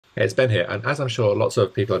It's Ben here, and as I'm sure lots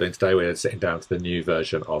of people are doing today, we're sitting down to the new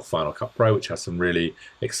version of Final Cut Pro, which has some really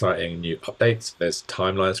exciting new updates. There's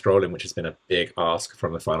timeline scrolling, which has been a big ask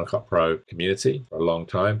from the Final Cut Pro community for a long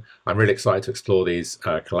time. I'm really excited to explore these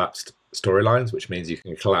collapsed storylines, which means you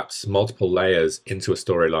can collapse multiple layers into a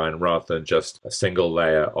storyline rather than just a single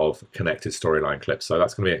layer of connected storyline clips. So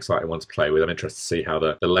that's going to be an exciting one to play with. I'm interested to see how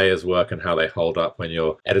the layers work and how they hold up when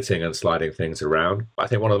you're editing and sliding things around. I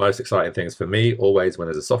think one of the most exciting things for me always when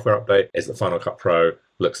there's a software update is that Final Cut Pro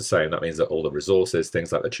looks the same. That means that all the resources,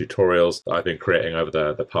 things like the tutorials that I've been creating over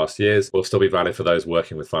the past years, will still be valid for those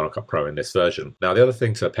working with Final Cut Pro in this version. Now, the other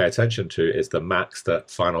thing to pay attention to is the Macs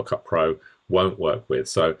that Final Cut Pro won't work with.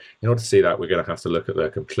 So in order to see that, we're going to have to look at the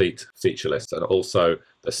complete feature list and also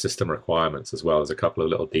the system requirements as well. There's a couple of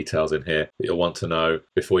little details in here that you'll want to know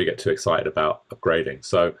before you get too excited about upgrading.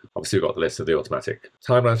 So obviously we've got the list of the automatic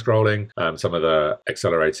timeline scrolling, some of the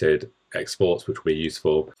accelerated exports, which will be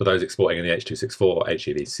useful for those exporting in the H.264 or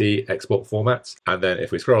HEVC export formats. And then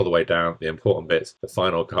if we scroll all the way down, the important bits, the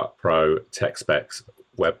Final Cut Pro tech specs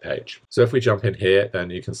web page. So if we jump in here, then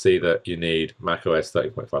you can see that you need macOS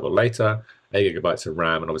 13.5 or later, 8 gigabytes of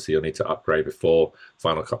RAM, and obviously you'll need to upgrade before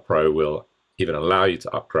Final Cut Pro will even allow you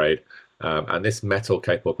to upgrade. And this metal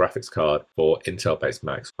capable graphics card for Intel-based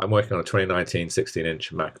Macs. I'm working on a 2019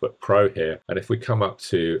 16-inch MacBook Pro here, and if we come up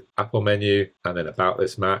to Apple menu and then about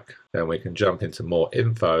this Mac, then we can jump into more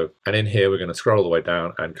info, and in here we're going to scroll all the way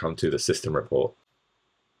down and come to the system report.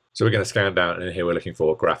 So we're going to scan down, and in here we're looking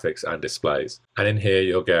for graphics and displays. And in here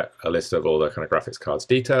you'll get a list of all the kind of graphics cards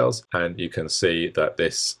details, and you can see that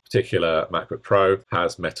this particular MacBook Pro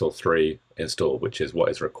has Metal 3 installed, which is what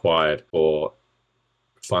is required for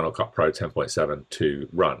Final Cut Pro 10.7 to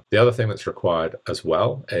run. The other thing that's required as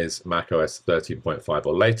well is macOS 13.5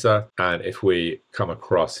 or later, and if we come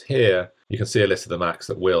across here, you can see a list of the Macs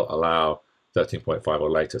that will allow 13.5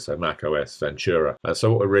 or later, so macOS Ventura. And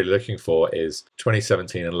so what we're really looking for is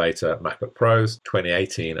 2017 and later MacBook Pros,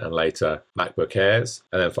 2018 and later MacBook Airs,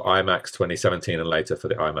 and then for iMacs 2017 and later for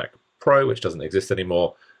the iMac Pro, which doesn't exist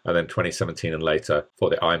anymore, and then 2017 and later for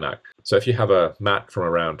the iMac. So if you have a Mac from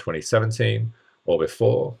around 2017 or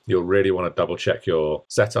before, you'll really want to double check your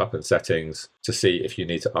setup and settings to see if you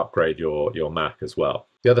need to upgrade your Mac as well.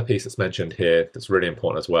 The other piece that's mentioned here that's really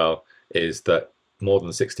important as well is that more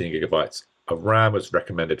than 16 gigabytes of RAM was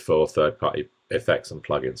recommended for third-party effects and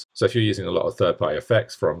plugins. So if you're using a lot of third-party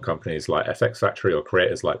effects from companies like FX Factory or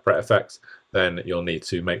creators like Brett FX, then you'll need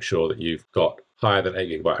to make sure that you've got higher than 8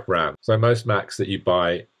 gigabyte of RAM. So most Macs that you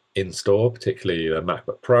buy in store, particularly the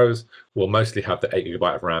MacBook Pros, will mostly have the 8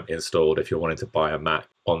 gigabyte of RAM installed if you're wanting to buy a Mac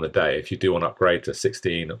on the day. If you do want to upgrade to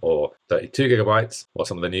 16 or 32 gigabytes, or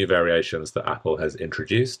some of the new variations that Apple has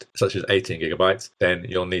introduced, such as 18 gigabytes, then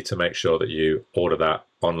you'll need to make sure that you order that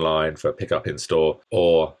online for pickup in store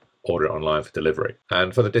or order it online for delivery.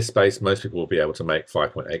 And for the disk space, most people will be able to make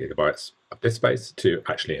 5.8 gigabytes of disk space to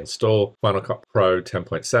actually install Final Cut Pro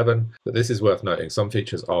 10.7. But this is worth noting, some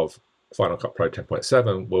features of Final Cut Pro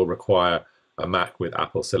 10.7 will require a Mac with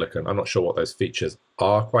Apple Silicon. I'm not sure what those features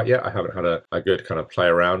are quite yet. I haven't had a good kind of play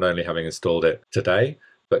around, only having installed it today.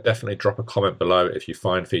 But definitely drop a comment below if you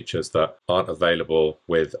find features that aren't available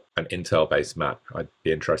with an Intel-based Mac. I'd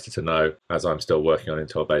be interested to know, as I'm still working on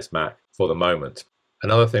Intel-based Mac for the moment.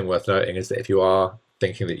 Another thing worth noting is that if you are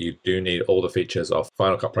thinking that you do need all the features of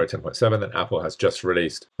Final Cut Pro 10.7, then Apple has just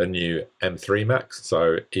released the new M3 Macs,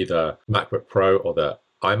 so either MacBook Pro or the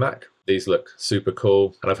iMac. These look super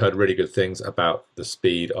cool, and I've heard really good things about the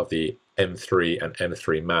speed of the M3 and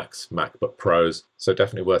M3 Max MacBook Pros, so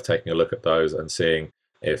definitely worth taking a look at those and seeing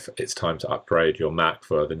if it's time to upgrade your Mac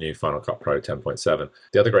for the new Final Cut Pro 10.7.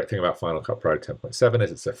 The other great thing about Final Cut Pro 10.7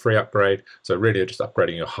 is it's a free upgrade, so really you're just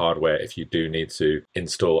upgrading your hardware if you do need to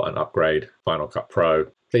install and upgrade Final Cut Pro.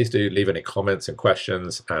 Please do leave any comments and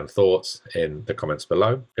questions and thoughts in the comments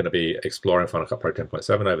below. I'm going to be exploring Final Cut Pro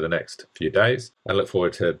 10.7 over the next few days, and look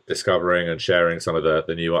forward to discovering and sharing some of the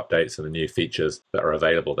new updates and the new features that are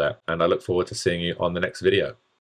available there. And I look forward to seeing you on the next video.